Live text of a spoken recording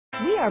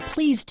We are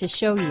pleased to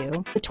show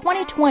you the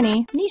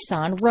 2020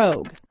 Nissan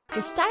Rogue.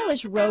 The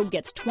stylish Rogue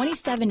gets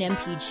 27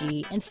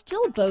 mpg and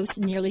still boasts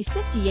nearly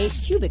 58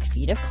 cubic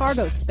feet of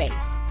cargo space.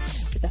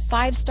 With a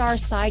 5-star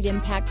side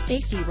impact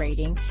safety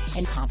rating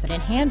and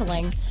confident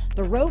handling,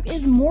 the Rogue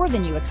is more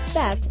than you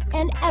expect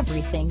and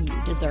everything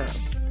you deserve.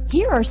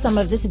 Here are some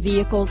of this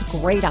vehicle's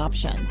great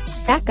options: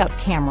 backup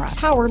camera,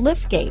 power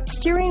liftgate,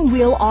 steering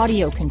wheel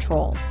audio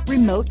controls,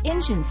 remote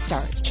engine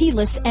start,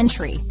 keyless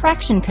entry,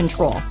 traction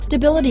control,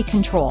 stability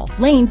control,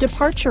 lane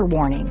departure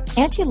warning,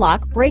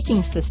 anti-lock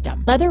braking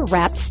system,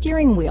 leather-wrapped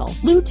steering wheel,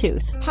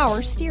 Bluetooth,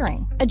 power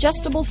steering,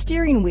 adjustable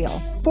steering wheel,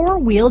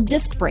 4-wheel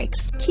disc brakes,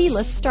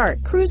 keyless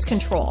start, cruise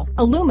control,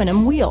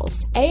 aluminum wheels,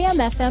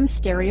 AM/FM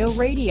stereo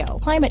radio,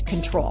 climate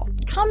control.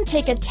 Come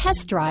take a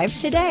test drive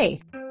today.